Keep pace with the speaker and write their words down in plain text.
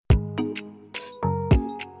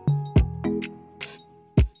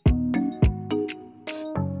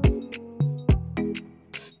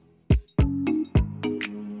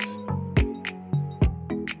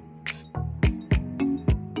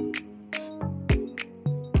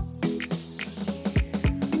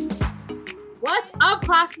up,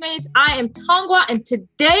 classmates? I am Tongwa, and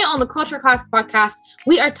today on the Culture Class Podcast,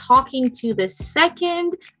 we are talking to the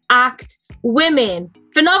second act women,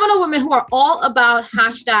 phenomenal women who are all about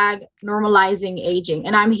hashtag normalizing aging.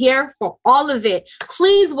 And I'm here for all of it.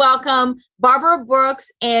 Please welcome Barbara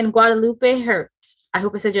Brooks and Guadalupe Hertz. I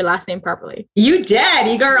hope I said your last name properly. You did.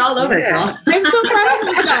 You got all over it, girl. I'm so proud of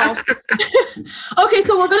myself. Okay,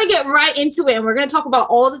 so we're going to get right into it and we're going to talk about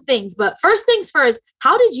all the things. But first things first,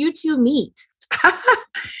 how did you two meet?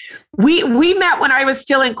 We met when I was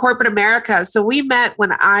still in corporate America. So we met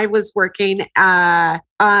when I was working at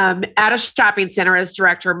a shopping center as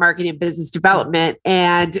director of marketing and business development.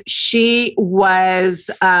 And she was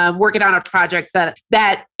working on a project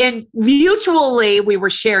that in mutually we were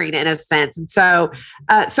sharing in a sense. And so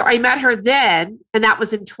I met her then, and that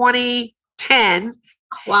was in 2010.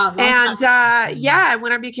 Wow. And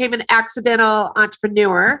when I became an accidental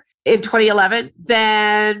entrepreneur in 2011,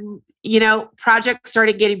 then projects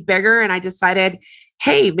started getting bigger, and I decided,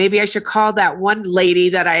 hey, maybe I should call that one lady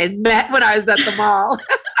that I had met when I was at the mall.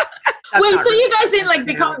 Wait, so you guys didn't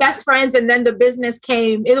become best friends and then the business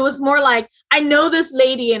came? It was more like, I know this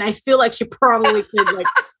lady and I feel like she probably could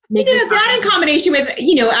make that in combination with,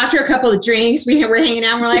 after a couple of drinks, we were hanging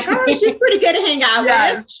out and we're like, oh, she's pretty good to hang out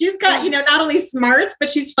with. She's got, not only smarts, but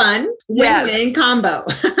she's fun. Win-win combo.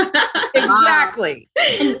 Exactly.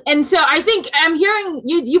 And so I think I'm hearing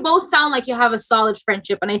you both sound like you have a solid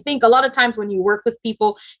friendship. And I think a lot of times when you work with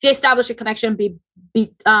people, if you establish a connection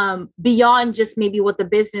beyond just maybe what the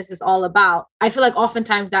business is all about, I feel like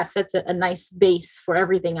oftentimes that sets a nice base for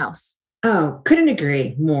everything else. Oh, couldn't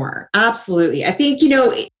agree more. Absolutely. I think,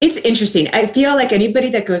 it's interesting. I feel like anybody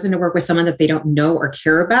that goes into work with someone that they don't know or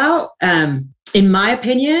care about, in my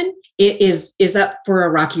opinion, it is up for a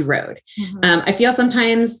rocky road. Mm-hmm. I feel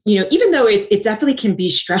sometimes, even though it definitely can be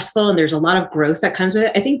stressful and there's a lot of growth that comes with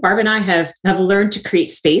it, I think Barb and I have learned to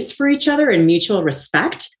create space for each other and mutual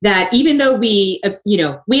respect, that even though we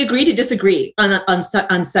agree to disagree on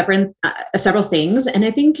several things. And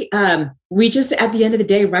I think we just, at the end of the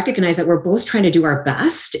day, recognize that we're both trying to do our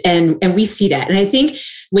best, and we see that. And I think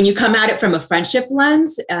when you come at it from a friendship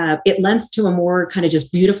lens, it lends to a more kind of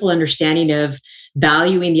just beautiful understanding of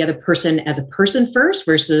valuing the other person as a person first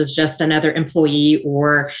versus just another employee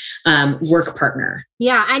or work partner.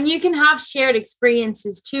 Yeah. And you can have shared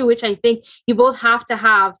experiences too, which I think you both have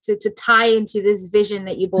to tie into this vision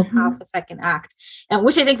that you both mm-hmm. have for Second Act, and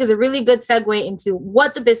which I think is a really good segue into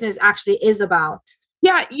what the business actually is about.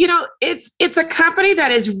 Yeah. It's a company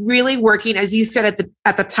that is really working, as you said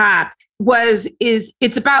at the top,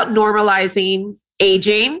 it's about normalizing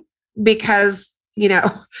aging, because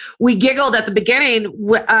we giggled at the beginning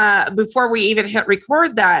before we even hit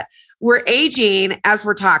record that we're aging as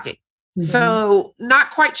we're talking. Mm-hmm. So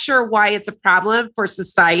not quite sure why it's a problem for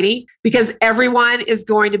society, because everyone is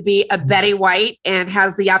going to be a Betty White and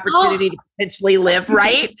has the opportunity to potentially live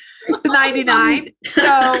right to 99.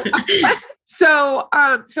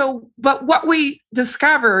 But what we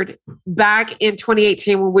discovered back in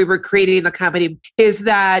 2018 when we were creating the company is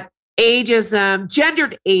that ageism,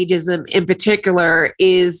 gendered ageism in particular,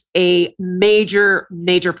 is a major,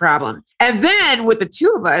 major problem. And then with the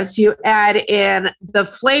two of us, you add in the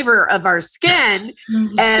flavor of our skin,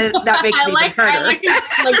 and that makes it even harder. I like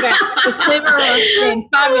that. The flavor of our skin.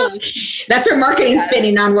 Fabulous. That's her marketing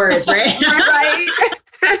spinning on words, right? Right.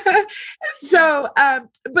 So,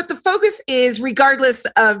 but the focus is, regardless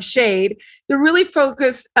of shade, the really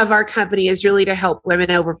focus of our company is really to help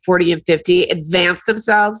women over 40 and 50 advance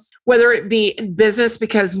themselves, whether it be in business,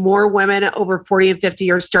 because more women over 40 and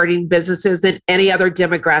 50 are starting businesses than any other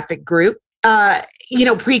demographic group.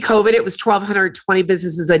 Pre-COVID, it was 1,220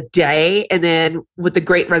 businesses a day. And then with the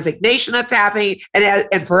great resignation that's happening,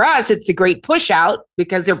 and for us, it's a great push out,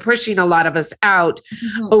 because they're pushing a lot of us out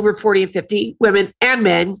mm-hmm. over 40 and 50, women and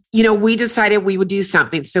men. We decided we would do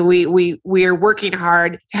something. So we are working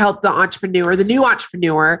hard to help the new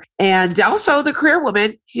entrepreneur, and also the career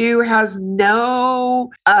woman who has no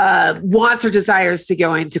wants or desires to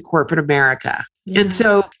go into corporate America. Yeah. And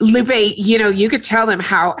so, Lupe, you could tell them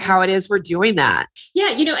how it is we're doing that. Yeah,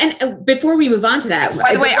 and before we move on to that,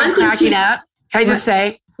 by the way, I'm cracking up. Can I just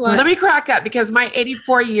say, let me crack up, because my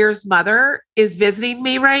 84 years mother is visiting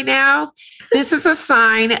me right now. This is a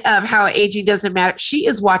sign of how aging doesn't matter. She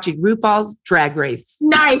is watching RuPaul's Drag Race.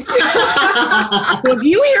 Nice. If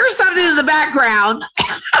you hear something in the background,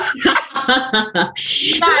 that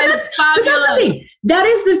is fabulous. That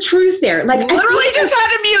is the truth there. Literally just had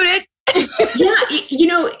to mute it.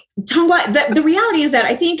 Yeah, Tongwa, the reality is that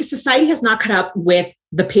I think society has not caught up with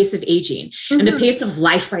the pace of aging and the pace of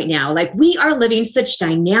life right now. Like, we are living such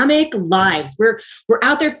dynamic lives. We're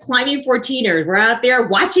out there climbing 14ers. We're out there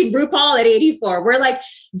watching RuPaul at 84. We're like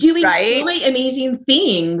doing so many amazing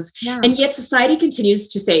things. Yeah. And yet society continues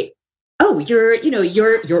to say, oh,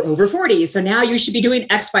 you're over 40. So now you should be doing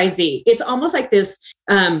X, Y, Z. It's almost like this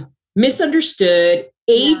misunderstood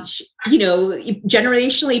age,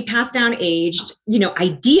 generationally passed down aged,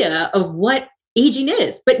 idea of what aging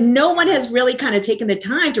is. But no one has really kind of taken the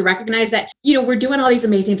time to recognize that, we're doing all these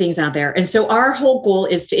amazing things out there. And so our whole goal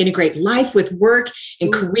is to integrate life with work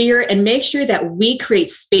and career and make sure that we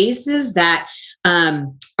create spaces that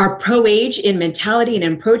are pro-age in mentality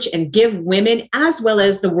and approach, and give women, as well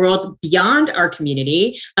as the world beyond our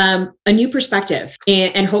community, a new perspective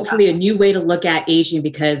and hopefully a new way to look at aging,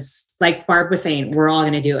 because like Barb was saying, we're all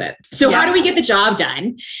going to do it. So how do we get the job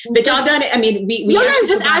done? The job done, I mean, we Yona's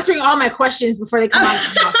just answering all my questions before they come out.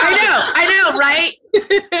 I know, right?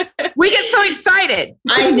 We get so excited.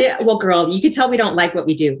 I know. Well, girl, you can tell we don't like what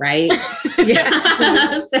we do, right?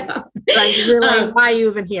 Yeah. Why are you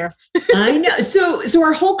even here? I know. So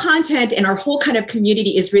our whole content and our whole kind of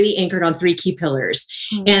community is really anchored on 3 key pillars.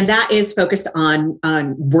 And that is focused on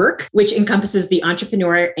work, which encompasses the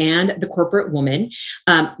entrepreneur and the corporate woman.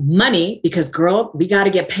 Money, because girl, we got to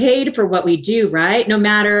get paid for what we do, right? No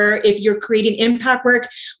matter if you're creating impact work,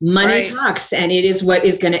 money talks, and it is what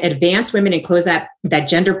is going to advance women and close that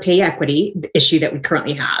gender pay equity issue that we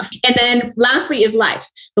currently have. And then lastly is life.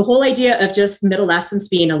 The whole idea of just adolescence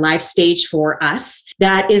being a life stage for us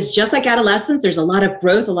that is just like adolescence. There's a lot of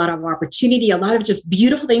growth, a lot of opportunity, a lot of just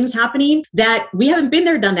beautiful things happening that we haven't been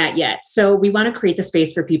there, done that yet. So we want to create the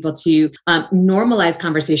space for people to normalize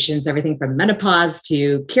conversations, everything from menopause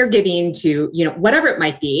to caregiving to, whatever it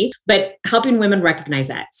might be, but helping women recognize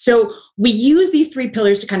that. So we use these 3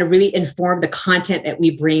 pillars to kind of really inform the content that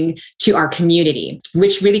we bring to our community,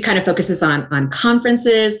 which really kind of focuses on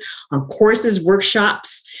conferences, on courses,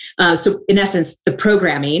 workshops. So in essence, the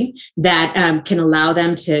programming that can allow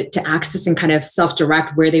them to access and kind of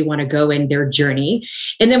self-direct where they want to go in their journey.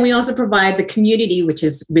 And then we also provide the community, which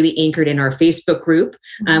is really anchored in our Facebook group,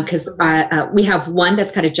 because we have one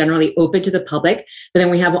that's kind of generally open to the public, but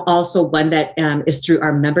then we have also one that is through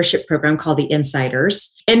our membership program called the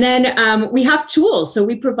Insiders. And then we have tools. So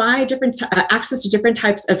we provide different access to different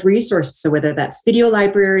types of resources. So whether that's video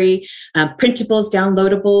library, printables,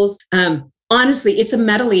 downloadables, honestly, it's a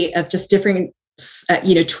medley of just different,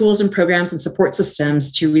 tools and programs and support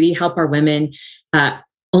systems to really help our women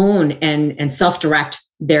own and self-direct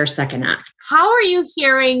their second act. How are you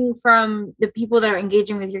hearing from the people that are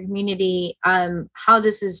engaging with your community, how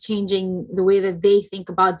this is changing the way that they think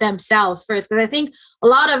about themselves first? Because I think a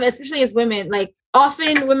lot of, especially as women, like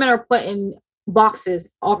often women are put in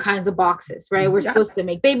boxes, all kinds of boxes, right? We're supposed to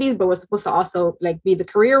make babies, but we're supposed to also like be the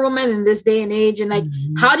career woman in this day and age. And like,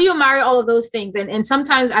 how do you marry all of those things? And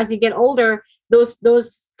sometimes as you get older,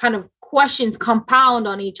 those kind of questions compound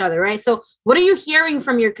on each other, right? So what are you hearing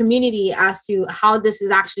from your community as to how this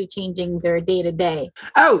is actually changing their day to day?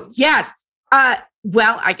 Oh, yes.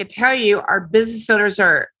 Well, I can tell you our business owners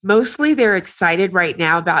are they're excited right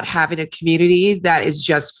now about having a community that is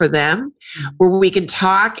just for them, where we can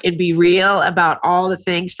talk and be real about all the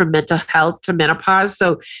things from mental health to menopause.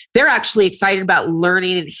 So they're actually excited about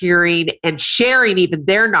learning and hearing and sharing even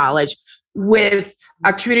their knowledge with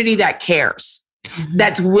a community that cares,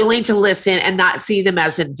 that's willing to listen and not see them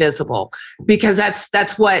as invisible, because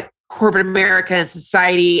that's what corporate America and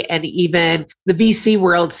society and even the VC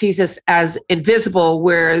world sees us as invisible,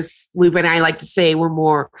 whereas Luba and I like to say we're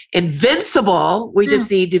more invincible. We just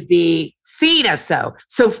need to be seen as so.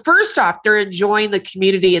 So first off, they're enjoying the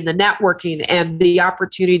community and the networking and the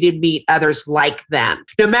opportunity to meet others like them,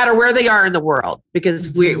 no matter where they are in the world,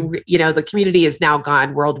 because the community is now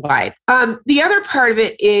gone worldwide. The other part of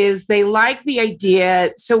it is they like the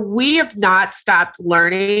idea. So we have not stopped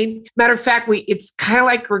learning. Matter of fact, it's kind of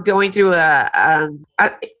like we're going through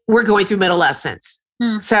we're going through adolescence.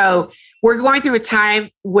 So we're going through a time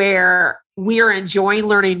where we are enjoying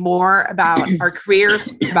learning more about our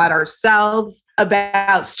careers, about ourselves,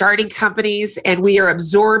 about starting companies, and we are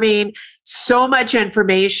absorbing so much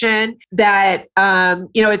information that,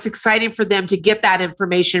 it's exciting for them to get that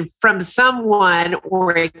information from someone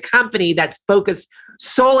or a company that's focused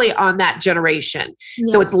solely on that generation.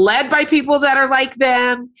 Yeah. So it's led by people that are like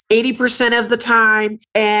them 80% of the time.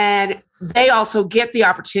 And they also get the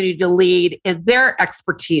opportunity to lead in their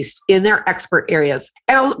expertise, in their expert areas.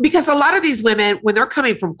 And because a lot of these women, when they're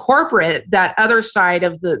coming from corporate, that other side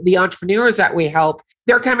of the entrepreneurs that we help,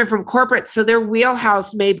 they're coming from corporate. So their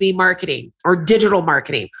wheelhouse may be marketing or digital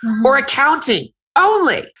marketing or accounting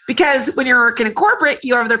only. Because when you're working in corporate,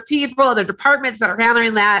 you have other people, other departments that are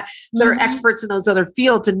handling that are experts in those other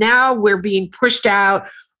fields. And now we're being pushed out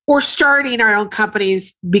or starting our own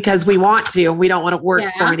companies because we want to, and we don't want to work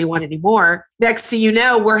for anyone anymore. Next thing you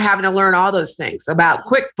know, we're having to learn all those things about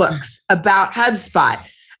QuickBooks, about HubSpot,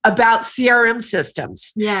 about CRM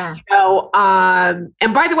systems. Yeah. You know,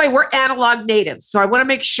 and by the way, we're analog natives. So I want to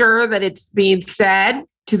make sure that it's being said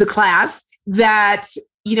to the class that,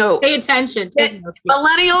 you know, pay attention.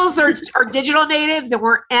 Millennials are digital natives and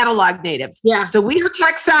we're analog natives. Yeah. So we are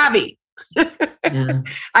tech savvy.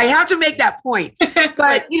 I have to make that point.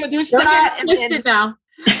 But, you know, there's don't that. Get it twisted now.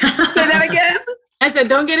 Say that again. I said,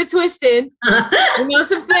 don't get it twisted. You know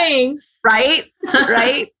some things. Right.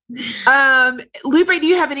 Right. Lupe, do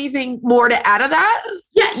you have anything more to add to that?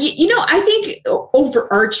 Yeah. You know, I think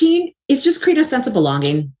overarching is just create a sense of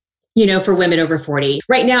belonging, you know, for women over 40.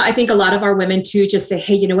 Right now, I think a lot of our women too just say,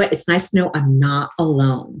 hey, you know what? It's nice to know I'm not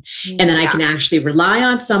alone. And then I can actually rely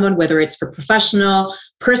on someone, whether it's for professional,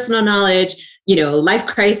 personal knowledge, you know, life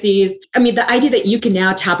crises. I mean, the idea that you can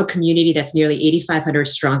now tap a community that's nearly 8,500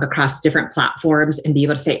 strong across different platforms and be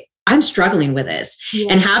able to say, I'm struggling with this,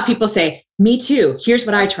 and have people say, me too. Here's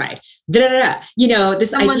what I tried. Da-da-da-da. You know,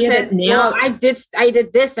 this Someone idea says, that now I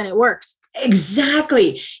did this and it worked.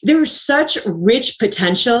 Exactly. There's such rich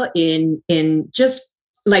potential in just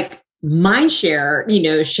like mind share, you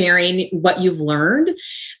know, sharing what you've learned,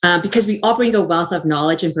 because we all bring a wealth of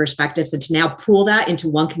knowledge and perspectives, and to now pull that into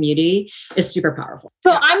one community is super powerful.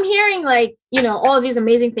 So I'm hearing like, you know, all of these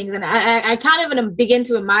amazing things, and I can't even begin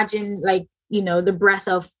to imagine like, you know, the breadth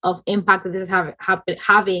of impact that this is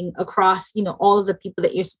having across, you know, all of the people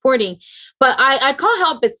that you're supporting. But I can't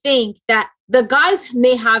help but think that the guys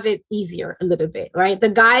may have it easier a little bit, right? The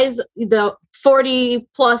guys, the 40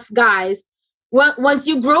 plus guys, once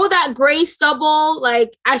you grow that gray stubble, like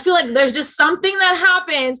I feel like there's just something that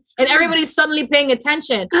happens and everybody's suddenly paying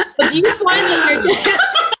attention. But do you find that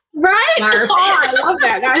you're right? Oh, I love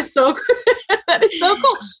that. That is so cool. That is so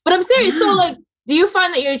cool. But I'm serious. So like, do you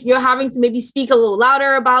find that you're having to maybe speak a little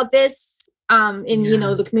louder about this you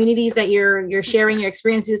know, the communities that you're sharing your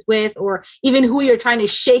experiences with, or even who you're trying to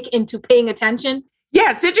shake into paying attention?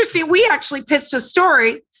 Yeah, it's interesting. We actually pitched a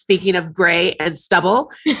story, speaking of gray and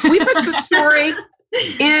stubble, we pitched a story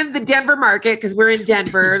in the Denver market because we're in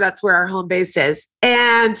Denver. That's where our home base is.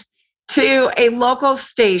 And to a local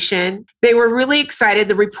station, they were really excited.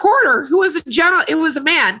 The reporter, who was a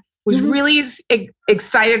man, was really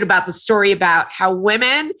excited about the story about how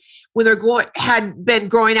women, when had been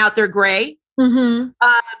growing out their gray,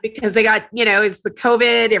 because they got, you know, it's the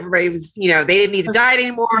COVID, everybody was, you know, they didn't need to diet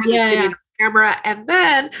anymore. They're sitting on camera. And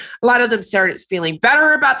then a lot of them started feeling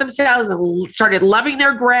better about themselves and started loving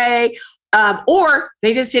their gray. Or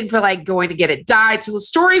they just didn't feel like going to get it dyed. So the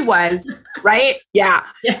story was, right? Yeah.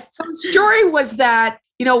 So the story was that,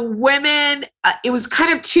 you know, women, it was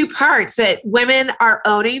kind of two parts, that women are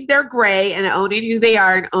owning their gray and owning who they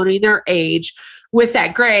are and owning their age with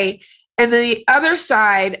that gray. And the other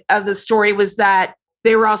side of the story was that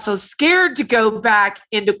they were also scared to go back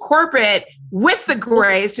into corporate with the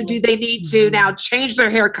gray. So do they need to now change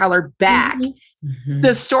their hair color back?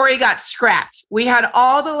 The story got scrapped. We had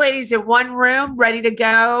all the ladies in one room ready to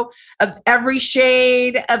go, of every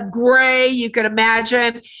shade of gray you could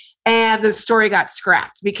imagine. And the story got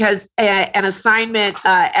scrapped because an assignment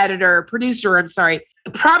producer,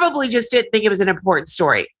 probably just didn't think it was an important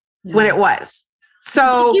story when it was.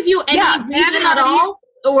 So did they give you any reason at all?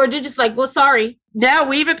 Or did just like, well, sorry. No,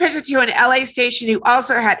 we even pitched it to an LA station who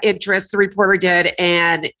also had interest. The reporter did,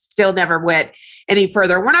 and it still never went any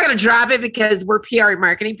further. We're not going to drop it because we're PR and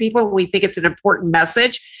marketing people. We think it's an important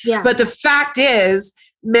message. Yeah. But the fact is,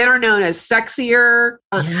 men are known as sexier,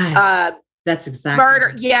 that's exactly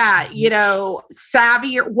smarter, you know,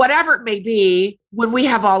 savvier, whatever it may be, when we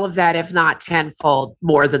have all of that, if not tenfold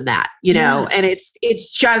more than that, you know, and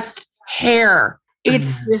it's just hair.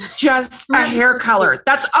 It's just a hair color.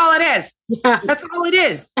 That's all it is. That's all it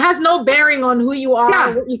is. It has no bearing on who you are,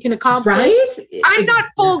 or what you can accomplish. Right? I'm not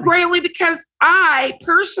full gray only because I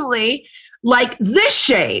personally like this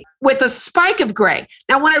shade with a spike of gray.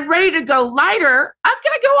 Now, when I'm ready to go lighter, I'm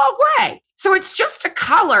going to go all gray. So it's just a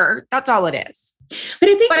color. That's all it is. But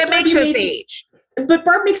I think it makes us age. But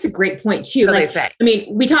Barb makes a great point too. So like, they say. I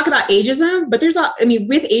mean, we talk about ageism, but there's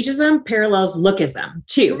with ageism parallels lookism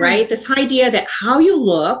too, right? This idea that how you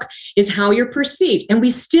look is how you're perceived. And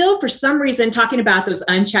we still, for some reason, talking about those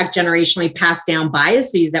unchecked generationally passed down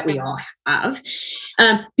biases that we all have,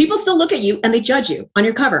 people still look at you and they judge you on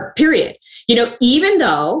your cover, period. Even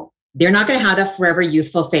though they're not going to have that forever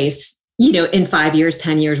youthful face, in 5 years,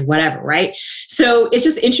 10 years, whatever. Right. So it's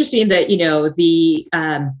just interesting that, the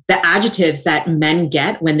adjectives that men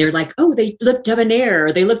get when they're like, oh, they look debonair,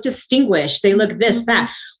 or they look distinguished, they look this,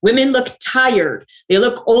 that. Women look tired, they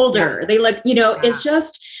look older, they look, it's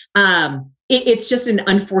just, it's just an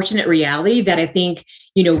unfortunate reality that I think,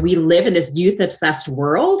 we live in this youth obsessed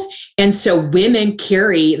world. And so women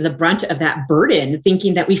carry the brunt of that burden,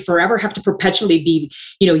 thinking that we forever have to perpetually be,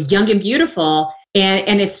 young and beautiful.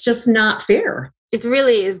 And it's just not fair. It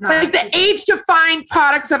really is not. Like the age-defying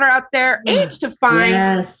products that are out there, age-defying.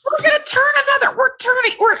 Yes. We're going to turn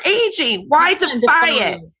we're aging. Why defy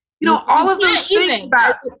it? All of those things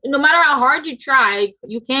about, no matter how hard you try,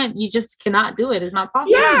 you just cannot do it. It's not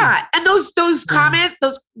possible. Yeah. And those comments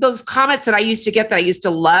that I used to get that I used to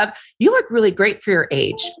love, you look really great for your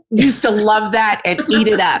age. Used to love that and eat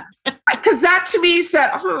it up. Because that to me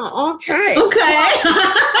said, oh, okay. Well,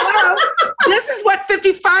 this is what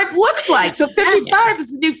 55 looks like. So 55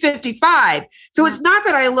 is the new 55. So it's not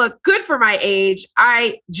that I look good for my age.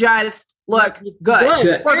 I just look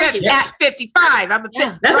good. We're good at 55. I'm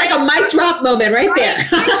That's like a mic drop moment right there.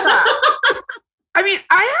 I mean,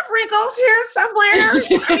 I have wrinkles here somewhere.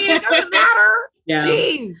 I mean, it doesn't matter. Yeah.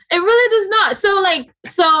 Jeez. It really does not.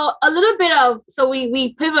 So a little bit of,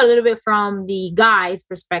 we pivot a little bit from the guys'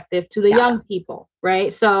 perspective to the young people,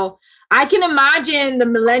 right? So I can imagine the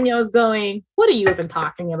millennials going, what are you even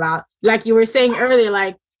talking about? Like you were saying earlier,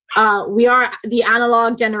 like, we are the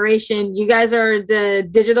analog generation. You guys are the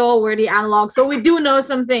digital, we're the analog. So we do know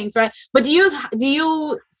some things, right? But do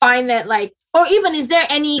you find that like, or even is there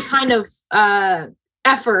any kind of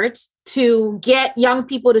effort to get young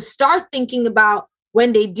people to start thinking about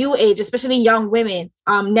when they do age, especially young women,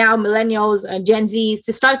 now millennials and Gen Zs,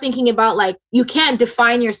 to start thinking about like, you can't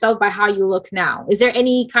define yourself by how you look now. Is there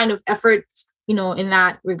any kind of effort, in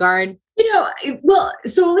that regard? Well,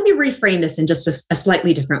 so let me reframe this in just a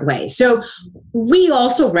slightly different way. So we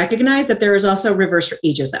also recognize that there is also reverse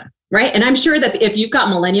ageism, right? And I'm sure that if you've got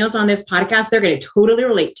millennials on this podcast, they're going to totally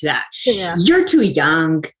relate to that. Yeah. You're too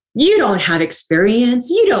young. You don't have experience.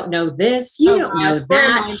 You don't know this. You don't know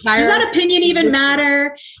that. Does that opinion even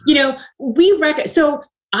matter? So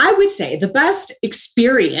I would say the best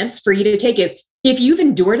experience for you to take is if you've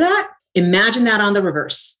endured that, imagine that on the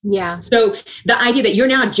reverse. Yeah. So the idea that you're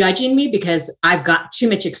now judging me because I've got too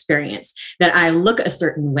much experience, that I look a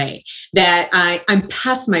certain way, that I'm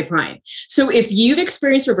past my prime. So if you've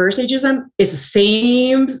experienced reverse ageism, it's the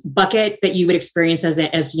same bucket that you would experience as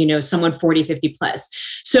someone 40, 50 plus.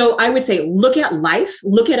 So I would say, look at life,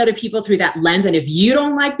 look at other people through that lens. And if you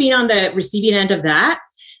don't like being on the receiving end of that,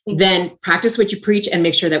 then practice what you preach and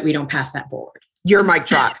make sure that we don't pass that forward. Your mic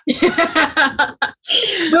drop. There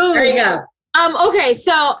you go. Okay,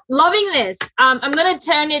 so loving this. I'm gonna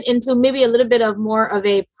turn it into maybe a little bit of more of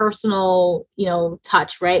a personal,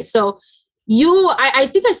 touch, right? So I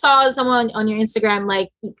think I saw someone on your Instagram, like,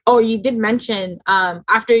 or you did mention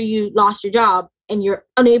after you lost your job and you're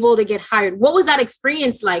unable to get hired. What was that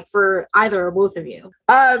experience like for either or both of you?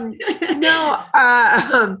 I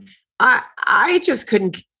just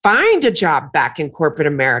couldn't find a job back in corporate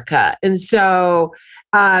America. And so,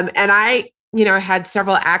 and I, had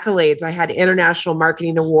several accolades. I had international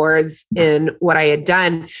marketing awards in what I had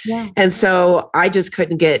done. Yeah. And so I just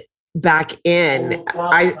couldn't get back in.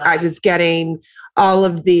 I was getting all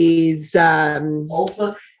of these,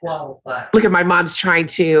 look at my mom's trying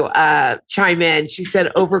to chime in. She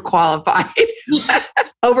said overqualified,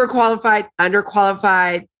 overqualified,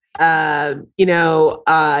 underqualified. Not a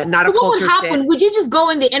culture what would happen? fit. Would you just go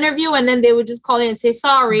in the interview and then they would just call in and say,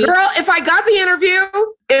 sorry? Girl, if I even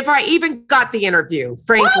got the interview,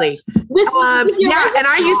 frankly. With and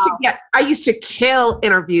I used to kill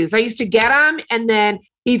interviews. I used to get them and then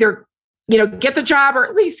either, get the job or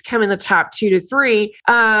at least come in the top 2 to 3.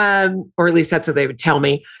 Or at least that's what they would tell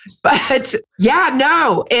me. But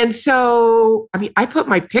no. And so, I put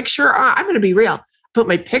my picture on. I'm going to be real. Put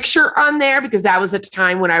my picture on there because that was a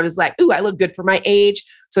time when I was like, ooh, I look good for my age.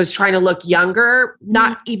 So I was trying to look younger,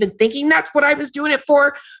 not even thinking that's what I was doing it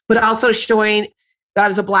for, but also showing that I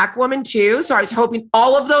was a Black woman too. So I was hoping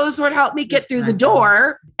all of those would help me get through the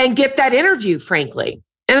door and get that interview, frankly.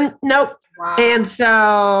 And nope. Wow. And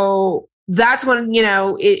so that's when,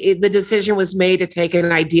 the decision was made to take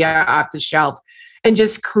an idea off the shelf and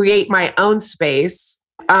just create my own space,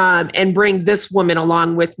 and bring this woman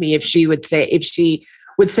along with me if she would say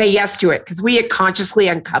yes to it, because we had consciously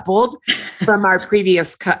uncoupled from our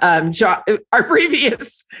previous job. I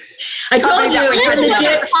told you,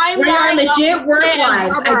 we are legit work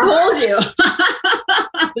wives. I told you.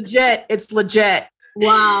 Legit. It's legit.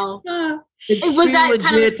 Wow. It's too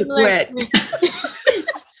legit to quit.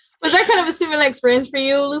 Was that kind of a similar experience for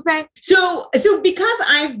you, Lupe? So because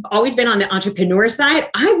I've always been on the entrepreneur side,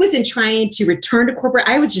 I wasn't trying to return to corporate.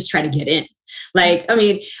 I was just trying to get in. Like, I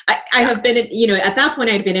mean, I have been, at that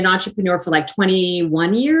point, I'd been an entrepreneur for like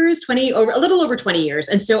 21 years, a little over 20 years.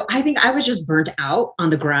 And so I think I was just burnt out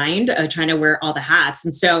on the grind, trying to wear all the hats.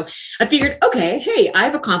 And so I figured, okay, hey,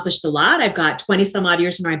 I've accomplished a lot. I've got 20 some odd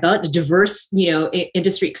years in my belt, diverse,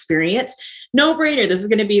 industry experience. No brainer. This is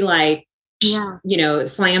going to be like,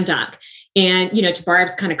 slam dunk. And, to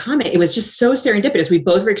Barb's kind of comment, it was just so serendipitous. We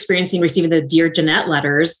both were receiving the Dear Jeanette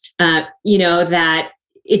letters, that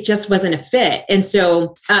it just wasn't a fit. And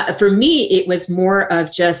so for me, it was more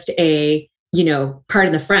of just a,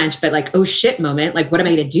 pardon the French, but like, oh shit moment. Like, what am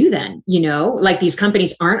I going to do then? Like these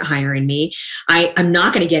companies aren't hiring me. I'm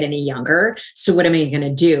not going to get any younger. So what am I going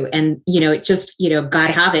to do? And, it just, God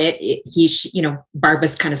have it. Barb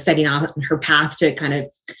was kind of setting out on her path to kind of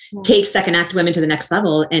take second act women to the next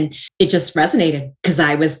level. And it just resonated because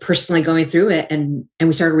I was personally going through it. And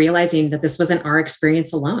we started realizing that this wasn't our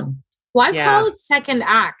experience alone. Why call it second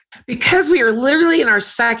act? Because we are literally in our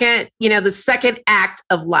second, the second act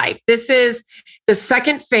of life. This is the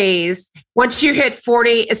second phase. Once you hit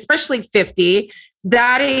 40, especially 50,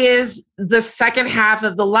 that is the second half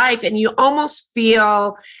of the life. And you almost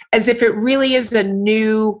feel as if it really is a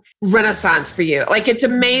new renaissance for you. Like it's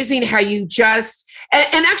amazing how you just,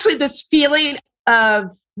 and actually this feeling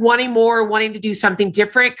of wanting more, wanting to do something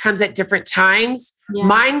different comes at different times. Yeah.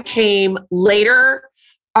 Mine came later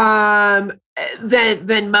than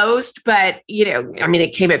most, but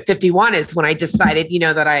it came at 51 is when I decided,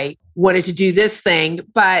 that I wanted to do this thing.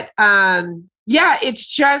 But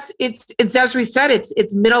it's as we said,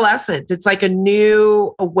 it's middle essence. It's like a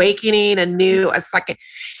new awakening, a second.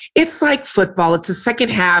 It's like football. It's the second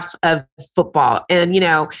half of football. And,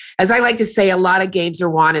 as I like to say, a lot of games are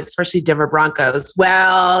won, especially Denver Broncos.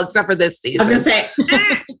 Well, except for this season. I was going to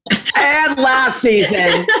say. And last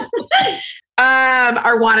season.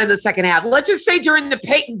 Are won in the second half. Let's just say during the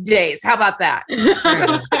Peyton days. How about that?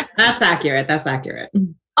 That's accurate.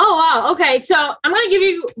 Oh, wow. Okay. So I'm going to give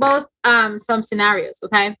you both some scenarios.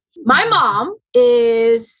 Okay. My mom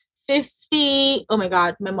is 50. Oh my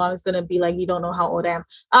God. My mom is going to be like, you don't know how old I am.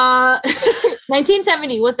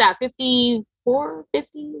 1970. What's that? 54,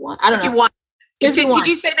 51? I don't know. 51. Did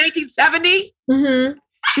you say 1970? Mm-hmm.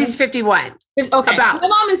 She's 51. Okay. My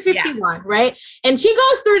mom is 51, right? And she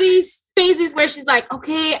goes through these phases where she's like,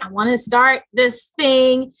 okay, I want to start this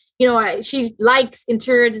thing. She likes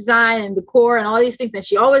interior design and decor and all these things. And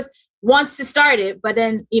she always wants to start it. But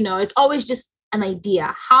then, it's always just an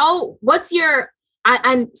idea. So let's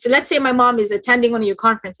say my mom is attending one of your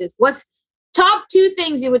conferences. What's top 2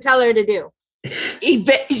 things you would tell her to do?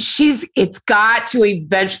 It's got to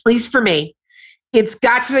eventually, at least for me, it's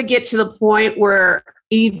got to get to the point where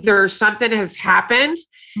either something has happened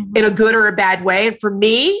in a good or a bad way. And for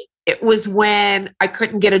me, it was when I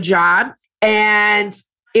couldn't get a job. And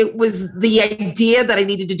it was the idea that I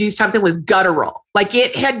needed to do something was guttural. Like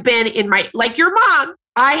it had been like your mom,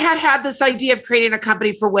 I had this idea of creating a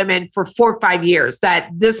company for women for 4 or 5 years that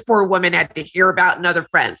this poor woman had to hear about and other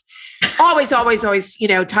friends. Always,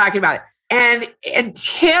 talking about it. And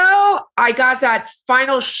until I got that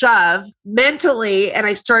final shove mentally and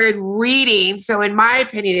I started reading, so in my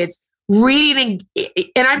opinion, it's reading,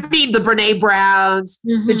 and I mean the Brene Browns,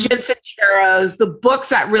 the Jen Sinceros, the books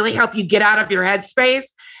that really help you get out of your headspace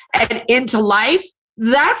and into life.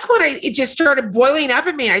 That's when it just started boiling up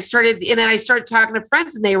in me. And then I started talking to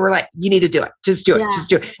friends and they were like, you need to do it. Just do it. Just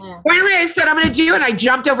do it. Yeah. Finally, I said, I'm going to do it. And I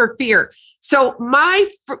jumped over fear. So mine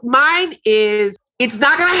is, it's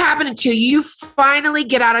not going to happen until you finally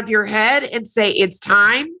get out of your head and say, it's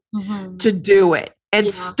time to do it. And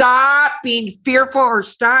stop being fearful or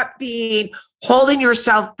stop holding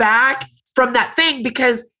yourself back from that thing,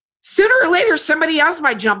 because sooner or later, somebody else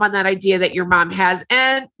might jump on that idea that your mom has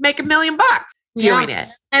and make $1 million doing it.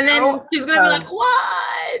 And then she's going to be like,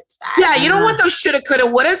 what? Yeah, you don't want those shoulda, coulda,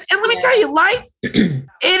 wouldas. And let me tell you, life, it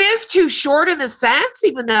is too short in a sense,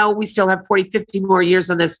 even though we still have 40, 50 more years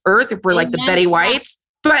on this earth if we're like the Betty Whites.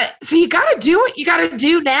 But so you got to do what you got to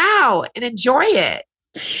do now and enjoy it.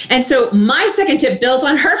 And so my second tip builds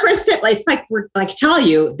on her first tip. It's like, we're like, tell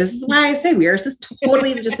you, this is why I say we are just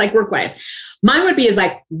totally just like work wives. Mine would be is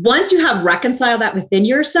like, once you have reconciled that within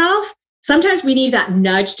yourself, sometimes we need that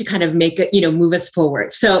nudge to kind of make it, move us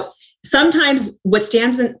forward. So sometimes what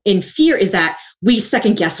stands in fear is that we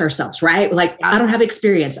second guess ourselves, right? Like, I don't have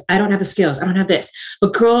experience. I don't have the skills. I don't have this.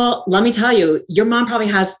 But girl, let me tell you, your mom probably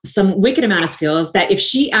has some wicked amount of skills that if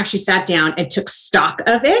she actually sat down and took stock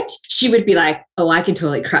of it, she would be like, oh, I can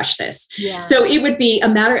totally crush this. Yeah. So it would be a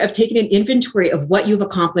matter of taking an inventory of what you've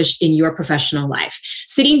accomplished in your professional life,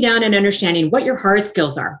 sitting down and understanding what your hard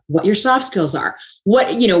skills are, what your soft skills are,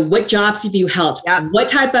 what jobs have you held, what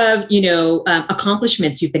type of,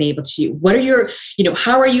 accomplishments you've been able to do, what are your,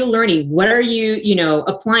 how are you learning? What are you,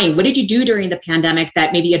 applying? What did you do during the pandemic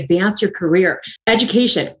that maybe advanced your career,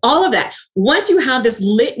 education, all of that. Once you have this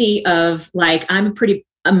litany of like, I'm a pretty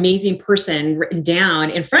amazing person written down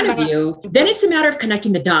in front of you, then it's a matter of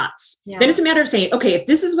connecting the dots. Yeah. Then it's a matter of saying, okay, if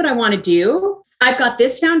this is what I want to do, I've got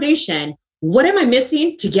this foundation. What am I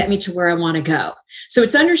missing to get me to where I want to go? So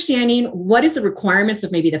it's understanding what is the requirements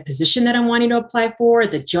of maybe the position that I'm wanting to apply for,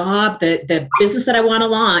 the job, the business that I want to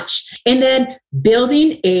launch, and then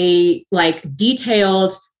building a like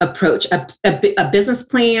detailed approach, a business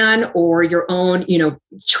plan or your own,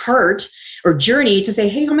 chart or journey to say,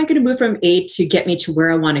 hey, how am I going to move from A to get me to where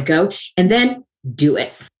I want to go? And then do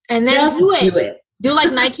it. And then just do it. Do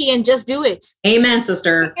like Nike and just do it. Amen,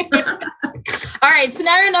 sister. All right.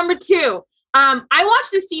 Scenario number 2. I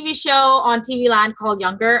watched this TV show on TV Land called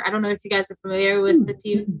Younger. I don't know if you guys are familiar with the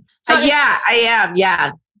TV. So yeah, I am.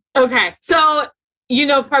 Yeah. Okay. So,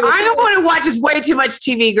 probably. I don't want to watch this way too much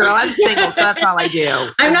TV, girl. I'm single, so that's all I do.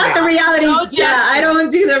 I'm not the reality. I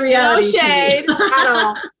don't do the reality. No shade at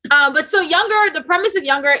all. But so Younger, the premise of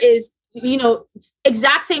Younger is,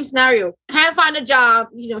 exact same scenario. Can't find a job.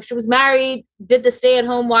 She was married, did the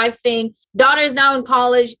stay-at-home wife thing. Daughter is now in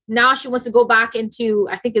college. Now she wants to go back into,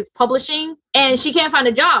 I think it's publishing, and she can't find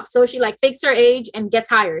a job. So she like fakes her age and gets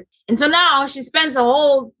hired. And so now she spends the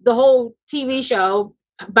whole TV show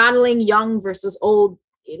battling young versus old.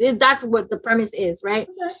 That's what the premise is, right?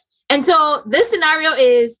 Okay. And so this scenario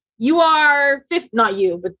is you are 50, not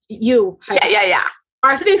you, but you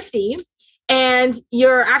are 50, and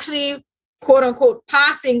you're actually quote unquote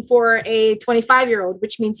passing for a 25-year-old,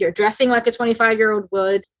 which means you're dressing like a 25-year-old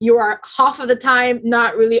would. You are half of the time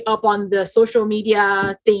not really up on the social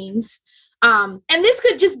media things. And this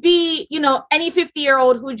could just be, any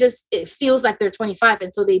 50-year-old who just it feels like they're 25.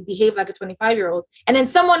 And so they behave like a 25-year-old. And then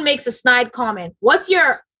someone makes a snide comment.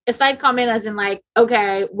 A snide comment as in like,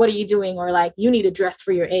 okay, what are you doing? Or like, you need to dress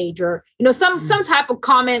for your age, or, some type of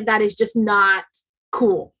comment that is just not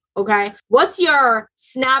cool. Okay. What's your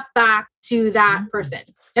snap back to that person?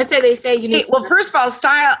 Let's say they say you need well, first of all,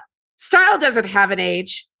 style doesn't have an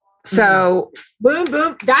age. So boom.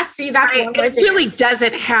 That's one right it really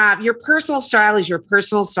doesn't have. Your personal style is your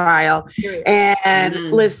personal style.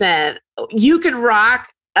 And listen, you can rock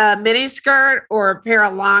a mini skirt or a pair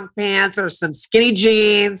of long pants or some skinny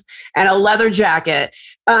jeans and a leather jacket.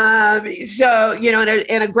 So,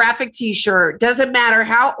 in a graphic t-shirt, doesn't matter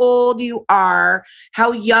how old you are,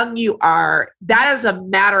 how young you are, that is a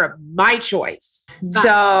matter of my choice.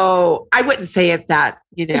 So I wouldn't say it that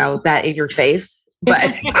in your face.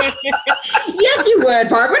 But yes, you would,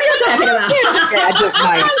 Barb. What are you talking about? Yeah, I just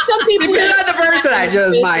might. Some people depending on the person, I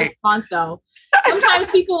just might. Sometimes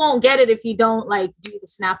people won't get it if you don't like do the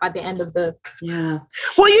snap at the end of the. Yeah.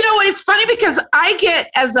 Well, you know what? It's funny because I get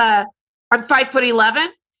I'm 5'11".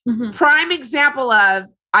 Mm-hmm. Prime example of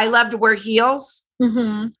I love to wear heels.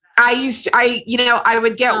 Mm-hmm. I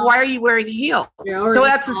would get, why are you wearing heels? So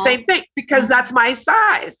that's the same thing because that's my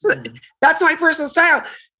size. Mm-hmm. That's my personal style.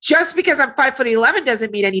 Just because I'm 5'11"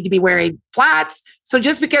 doesn't mean I need to be wearing flats. So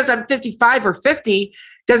just because I'm 55 or 50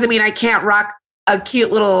 doesn't mean I can't rock a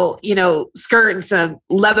cute little, skirt and some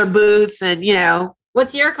leather boots and,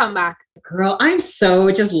 What's your comeback? Girl, I'm so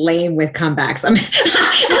just lame with comebacks. I'm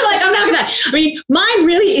not gonna, mine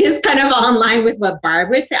really is kind of online with what Barb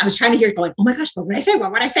would say. I was trying to hear going, oh my gosh, what would I say?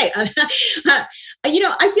 What would I say? I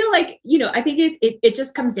feel like, I think it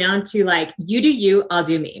just comes down to like, you do you, I'll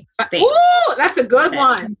do me. Thanks. Ooh, that's a good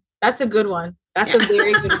one. That's a good one. That's a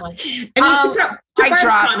very good one. To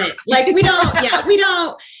comment, like we don't,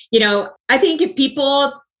 I think if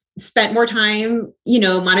people spent more time,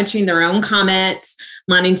 monitoring their own comments,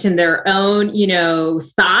 monitoring their own,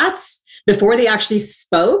 thoughts before they actually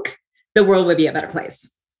spoke, the world would be a better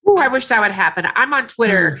place. Oh, I wish that would happen. I'm on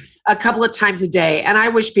Twitter a couple of times a day, and I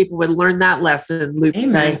wish people would learn that lesson, Lupe.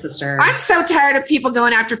 Amen, sister. I'm so tired of people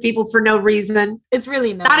going after people for no reason. It's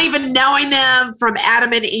really not even knowing them from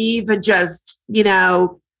Adam and Eve, and just, the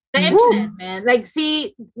internet, man. Like,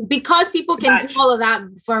 see, because people can do all of that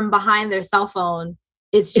from behind their cell phone,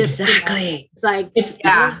 it's just exactly. It's like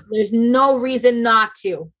there's no reason not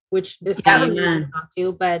to, which there's no reason not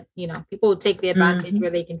to, but people will take the advantage where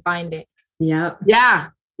they can find it. Yeah.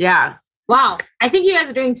 Yeah. Wow. I think you guys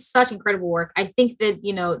are doing such incredible work. I think that,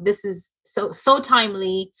 this is so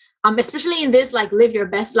timely, especially in this, like, live your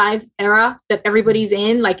best life era that everybody's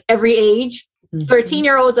in, like every age.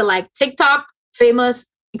 13-year-olds are like TikTok famous,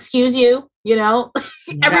 excuse you,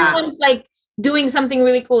 everyone's like doing something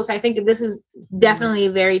really cool. So I think this is definitely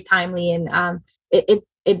very timely, and it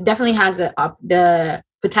definitely has the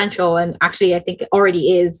potential, and actually I think it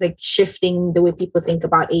already is, like, shifting the way people think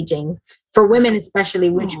about aging for women, especially,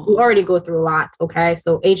 which we already go through a lot. Okay,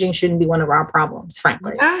 so aging shouldn't be one of our problems,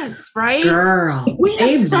 frankly. Yes, right, girl. We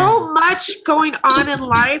have so much going on in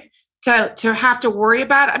life to have to worry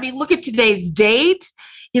about. I mean, look at today's date.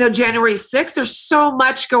 January 6th, there's so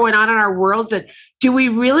much going on in our worlds. And do we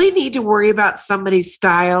really need to worry about somebody's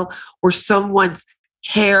style or someone's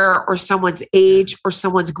hair or someone's age or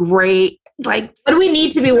someone's grade? Like, what we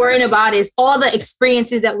need to be worrying about is all the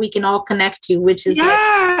experiences that we can all connect to, which is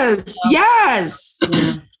yes.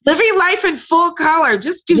 Living life in full color.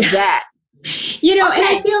 Just do that. And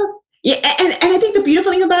I feel, and I think the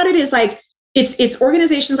beautiful thing about it is, like, it's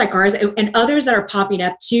organizations like ours and others that are popping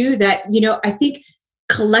up too, that, I think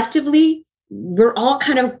collectively we're all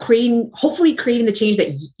kind of hopefully creating the change that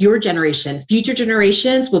your generation, future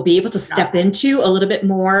generations will be able to step into a little bit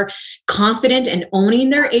more confident and owning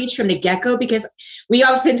their age from the get-go. Because we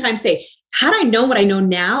oftentimes say, had I known what I know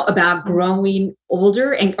now about growing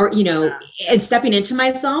older and stepping into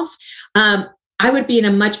myself, I would be in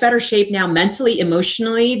a much better shape now, mentally,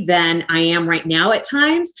 emotionally, than I am right now at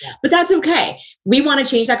times. Yeah. But that's okay. We want to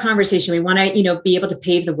change that conversation. We want to, be able to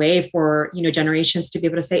pave the way for, generations to be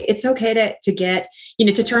able to say, it's okay to get,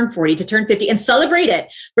 to turn 40, to turn 50 and celebrate it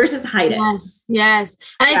versus hide it. Yes.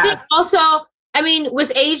 And I think also,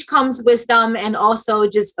 with age comes wisdom, and also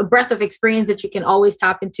just a breadth of experience that you can always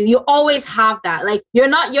tap into. You always have that. Like, you're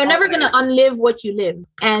never going to unlive what you live.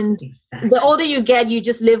 And the older you get, you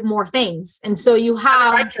just live more things. And so you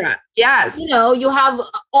have, you have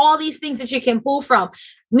all these things that you can pull from.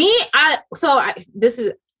 This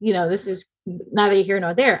is neither here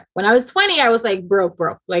nor there. When I was 20, I was like broke,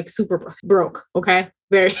 like super broke. Okay.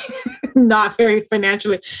 Very, not very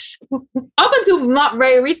financially, up until not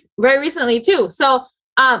very recently too. So,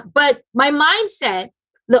 but my mindset,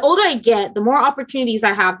 the older I get, the more opportunities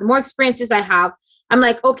I have, the more experiences I have. I'm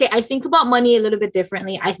like, okay, I think about money a little bit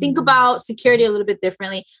differently. I think about security a little bit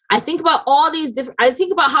differently. I think about I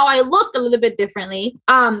think about how I look a little bit differently.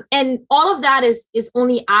 And all of that is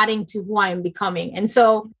only adding to who I am becoming. And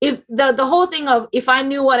so if the whole thing of, if I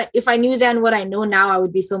knew then what I know now, I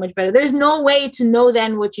would be so much better. There's no way to know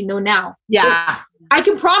then what you know now. Yeah. I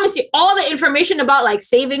can promise you all the information about, like,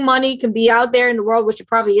 saving money can be out there in the world, which it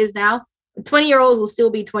probably is now. 20-year-olds will still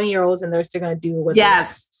be 20-year-olds, and they're still going to do what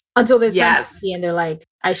until they're 50, and they're like,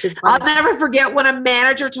 I should. I'll never forget when a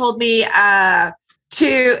manager told me at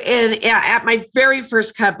my very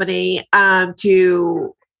first company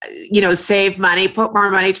to save money, put more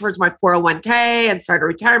money towards my 401k and start a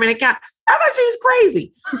retirement account. I thought she was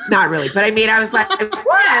crazy. Not really, but I was like,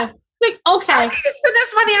 what? Like, okay, I need to spend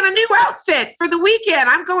this money on a new outfit for the weekend.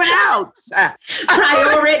 I'm going out.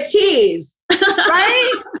 Priorities,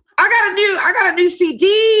 right? I got a new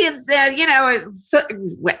CD, and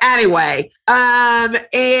anyway.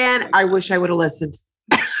 And I wish I would have listened.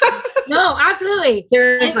 No, absolutely.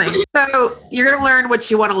 Seriously. So you're going to learn what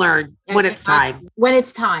you want to learn when it's time. When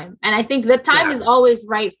it's time. And I think the time is always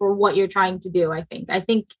right for what you're trying to do. I think.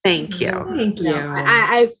 Thank you. Thank you.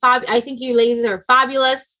 I think you ladies are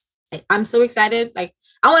fabulous. I'm so excited. Like,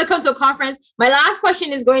 I want to come to a conference. My last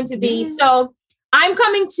question is going to be, so I'm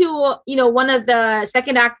coming to, one of the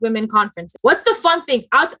Second Act Women conferences. What's the fun things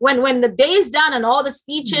out when the day is done and all the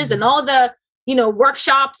speeches and all the,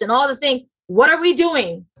 workshops and all the things? What are we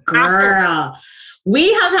doing? Girl,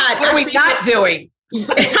 we have had. What are we not doing?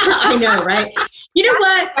 I know, right? You know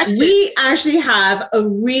what? We actually have a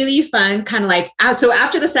really fun kind of like, so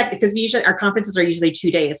after the second, because our conferences are usually 2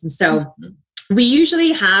 days. And so we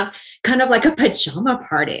usually have kind of like a pajama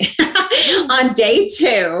party on day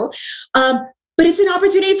 2. But it's an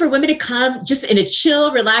opportunity for women to come just in a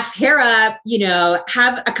chill, relaxed, hair up,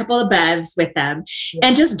 have a couple of bevs with them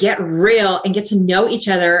and just get real and get to know each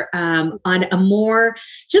other on a more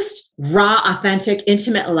just raw, authentic,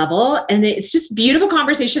 intimate level. And it's just beautiful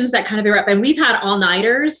conversations that kind of erupt. And we've had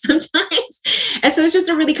all-nighters sometimes. And so it's just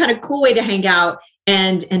a really kind of cool way to hang out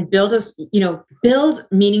and build build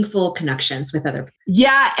meaningful connections with other people.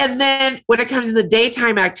 Yeah. And then when it comes to the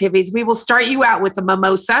daytime activities, we will start you out with a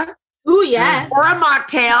mimosa. Oh, yes. Or a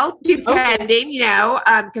mocktail, depending,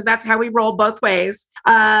 because that's how we roll both ways.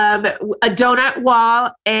 A donut wall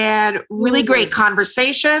and really great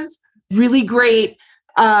conversations, really great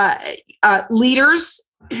leaders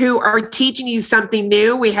who are teaching you something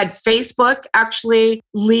new. We had Facebook actually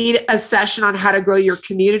lead a session on how to grow your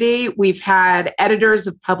community. We've had editors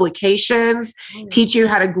of publications teach you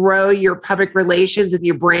how to grow your public relations and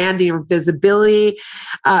your brand and your visibility.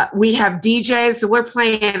 We have DJs, so we're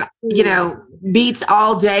playing, beats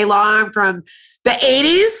all day long from the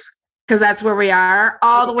 80s, because that's where we are,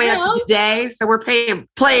 all the way up to today. So we're playing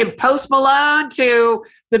Post Malone to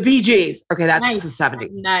the Bee Gees. Okay, that's the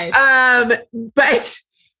 70s. Nice.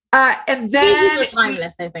 And then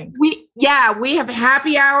timeless, I think. We have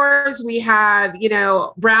happy hours. We have,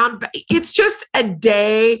 it's just a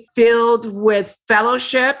day filled with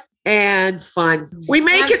fellowship and fun. We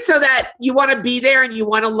make it so that you want to be there and you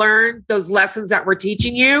want to learn those lessons that we're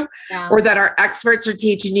teaching you or that our experts are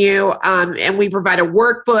teaching you. And we provide a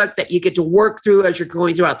workbook that you get to work through as you're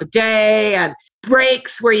going throughout the day, and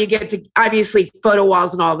breaks where you get to, obviously, photo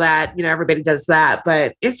walls and all that. Everybody does that,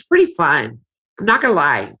 but it's pretty fun. I'm not going to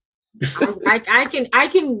lie. I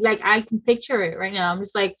can picture it right now. I'm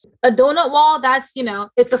just like, a donut wall, that's,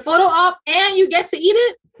 it's a photo op and you get to eat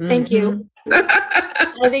it. Thank you.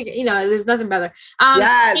 I think, there's nothing better.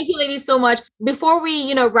 Thank you, ladies, so much. Before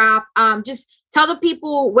we, wrap, just tell the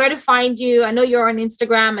people where to find you. I know you're on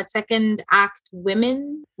Instagram at Second Act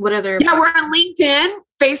Women. What other? Yeah, we're on LinkedIn,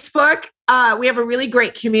 Facebook. We have a really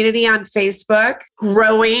great community on Facebook,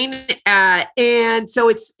 growing. And so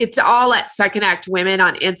it's all at Second Act Women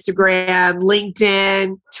on Instagram,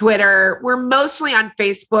 LinkedIn, Twitter. We're mostly on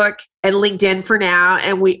Facebook and LinkedIn for now.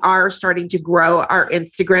 And we are starting to grow our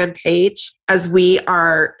Instagram page as we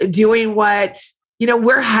are doing what,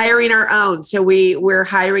 we're hiring our own. So we're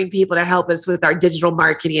hiring people to help us with our digital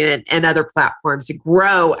marketing and other platforms to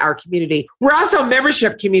grow our community. We're also a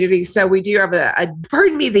membership community. So we do have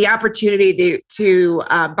the opportunity to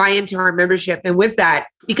buy into our membership. And with that,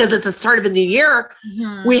 because it's the start of the new year,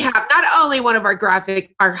 we have not only one of our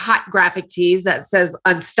hot graphic tees that says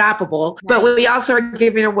Unstoppable, but we also are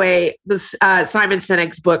giving away the Simon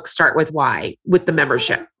Sinek's book, Start With Why, with the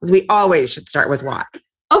membership. We always should start with why.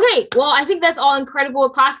 Okay, well, I think that's all incredible.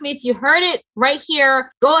 Classmates, you heard it right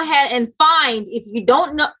here. Go ahead and find, if you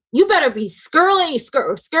don't know, you better be scurrying.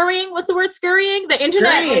 What's the word? Scurrying? The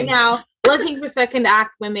internet right now, looking for Second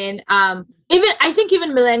Act Women. I think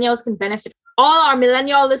even millennials can benefit. All our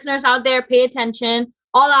millennial listeners out there, pay attention.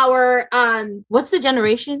 All our, what's the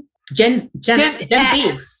generation? Gen Z.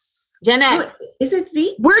 Gen X. Oh, is it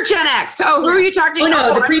Z? We're Gen X. Oh, who are you talking about?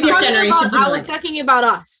 Oh, no, the previous generation. I was talking about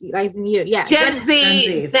us, you guys and you. Yeah. Gen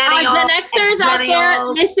Z. Gen Xers out there,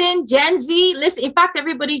 listen, Gen Z, listen. In fact,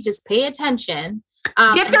 everybody just pay attention.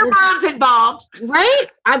 Get their moms involved. Right?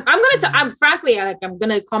 I'm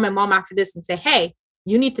gonna call my mom after this and say, hey,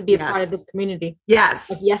 you need to be a part of this community. Yes.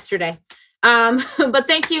 Like yesterday. But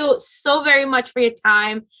thank you so very much for your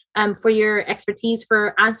time, for your expertise,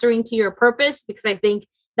 for answering to your purpose, because I think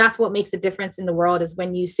that's what makes a difference in the world, is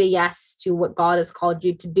when you say yes to what God has called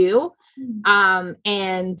you to do.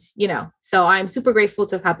 So I'm super grateful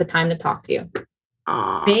to have had the time to talk to you.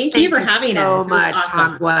 Thank you for having us so much,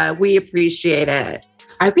 awesome. Aqua. We appreciate it.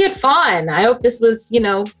 I hope you had fun. I hope this was,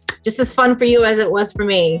 just as fun for you as it was for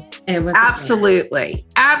me. It was absolutely.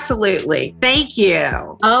 Thank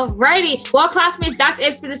you. All righty. Well, classmates, that's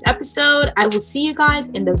it for this episode. I will see you guys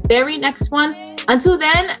in the very next one. Until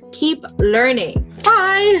then, keep learning.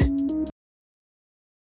 Bye.